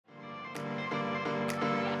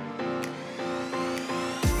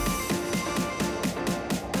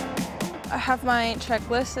I have my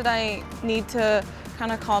checklist that I need to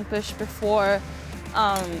kind of accomplish before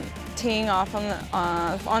teeing off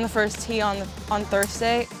on the first tee on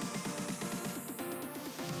Thursday.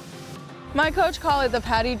 My coach called it the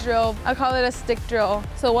Patty drill. I call it a stick drill.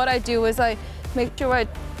 So what I do is I make sure I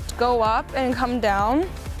go up and come down.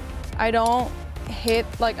 I don't hit,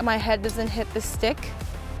 like my head doesn't hit the stick.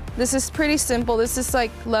 This is pretty simple. This is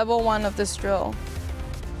like level 1 of this drill.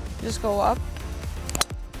 Just go up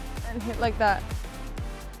and hit like that.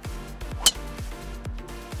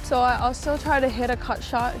 So I also try to hit a cut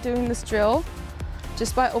shot doing this drill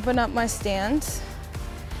just by opening up my stance.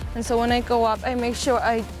 And so when I go up, I make sure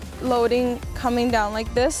I loading coming down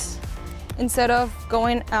like this instead of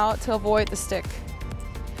going out to avoid the stick.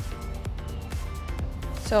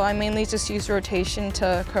 So I mainly just use rotation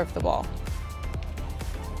to curve the ball.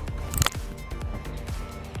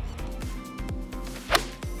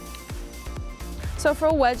 So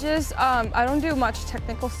for wedges, I don't do much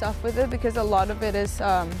technical stuff with it because a lot of it is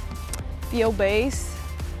feel-based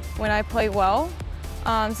when I play well.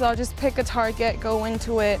 So I'll just pick a target, go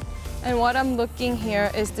into it, and what I'm looking here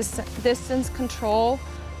is distance control,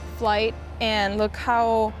 flight, and look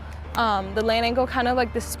how the land angle, kind of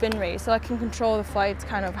like the spin rate, so I can control the flights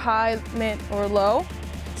kind of high, mid, or low.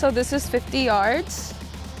 So this is 50 yards.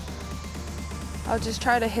 I'll just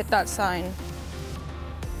try to hit that sign.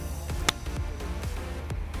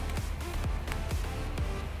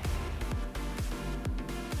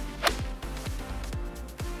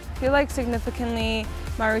 I feel like significantly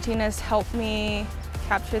my routine has helped me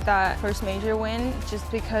capture that first major win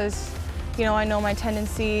just because, you know, I know my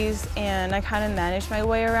tendencies and I kind of manage my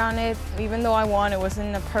way around it. Even though I won, it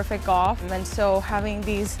wasn't a perfect golf. And so having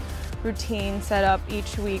these routines set up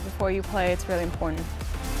each week before you play, it's really important.